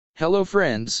Hello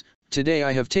friends, today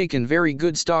I have taken very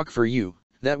good stock for you,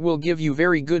 that will give you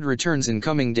very good returns in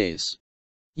coming days.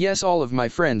 Yes, all of my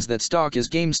friends, that stock is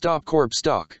GameStop Corp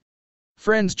stock.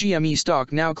 Friends, GME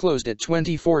stock now closed at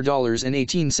 $24.18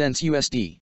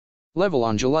 USD. Level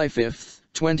on July 5,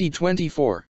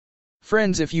 2024.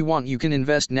 Friends, if you want, you can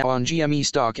invest now on GME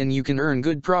stock and you can earn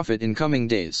good profit in coming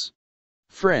days.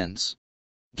 Friends,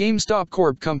 GameStop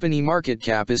Corp company market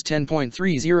cap is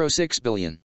 $10.306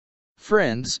 billion.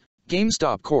 Friends,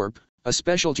 GameStop Corp, a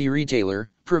specialty retailer,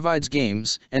 provides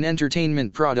games and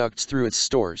entertainment products through its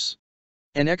stores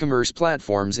and e-commerce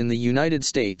platforms in the United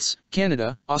States,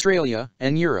 Canada, Australia,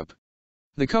 and Europe.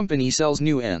 The company sells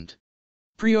new and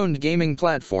pre-owned gaming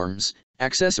platforms,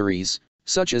 accessories,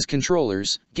 such as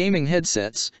controllers, gaming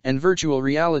headsets, and virtual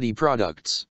reality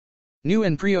products. New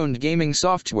and pre-owned gaming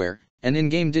software, and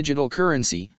in-game digital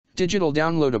currency, digital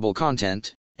downloadable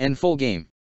content, and full game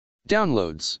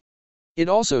downloads. It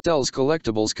also sells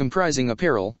collectibles comprising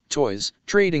apparel, toys,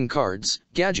 trading cards,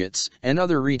 gadgets, and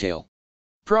other retail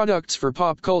products for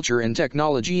pop culture and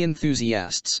technology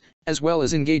enthusiasts, as well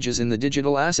as engages in the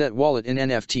digital asset wallet and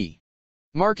NFT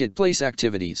marketplace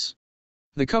activities.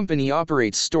 The company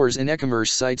operates stores and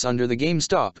e-commerce sites under the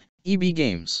GameStop, EB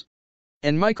Games,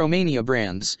 and Micromania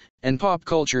brands, and pop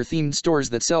culture themed stores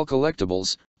that sell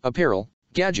collectibles, apparel,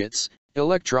 gadgets,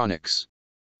 electronics,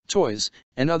 toys,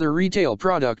 and other retail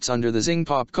products under the Zing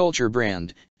Pop Culture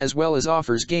brand, as well as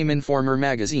offers Game Informer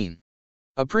magazine,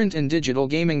 a print and digital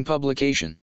gaming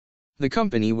publication. The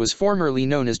company was formerly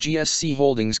known as GSC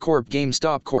Holdings Corp.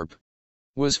 GameStop Corp.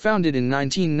 Was founded in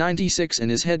 1996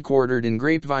 and is headquartered in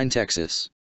Grapevine, Texas.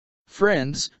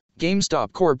 Friends,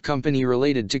 GameStop Corp. company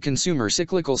related to consumer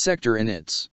cyclical sector in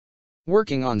its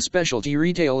working on specialty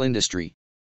retail industry.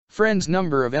 Friends,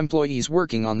 number of employees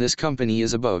working on this company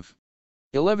is above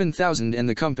 11,000 and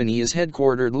the company is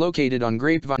headquartered located on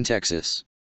Grapevine, Texas,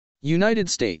 United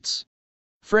States.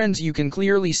 Friends, you can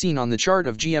clearly see on the chart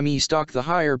of GME stock the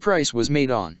higher price was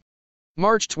made on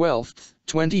March 12,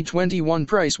 2021.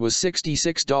 Price was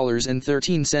 $66.13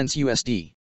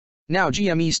 USD. Now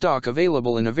GME stock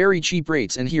available in a very cheap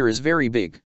rates, and here is very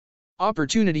big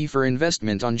opportunity for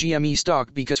investment on GME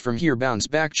stock because from here bounce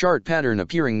back chart pattern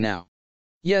appearing now.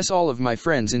 Yes, all of my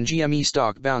friends, in GME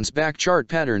stock bounce back chart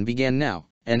pattern began now,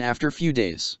 and after few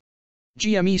days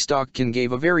GME stock can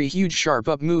give a very huge sharp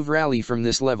up move rally from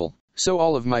this level. So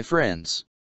all of my friends,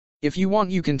 if you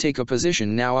want, you can take a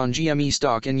position now on GME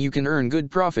stock and you can earn good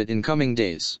profit in coming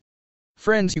days.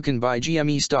 Friends, you can buy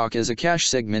GME stock as a cash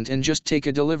segment and just take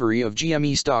a delivery of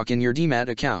GME stock in your demat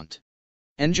account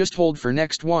and just hold for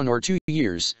next 1 or 2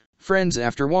 years. Friends,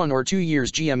 after 1 or 2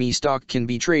 years GME stock can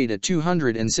be traded at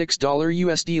 $206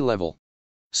 USD level.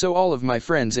 So all of my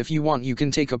friends, if you want, you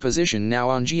can take a position now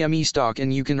on GME stock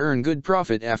and you can earn good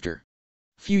profit after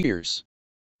few years.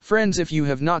 Friends, if you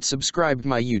have not subscribed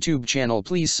my YouTube channel,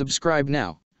 please subscribe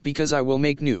now, because I will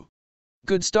make new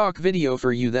good stock video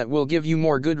for you that will give you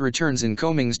more good returns in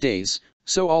coming days.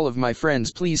 So all of my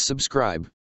friends, please subscribe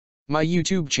my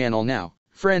YouTube channel now.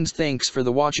 Friends, thanks for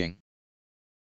the watching.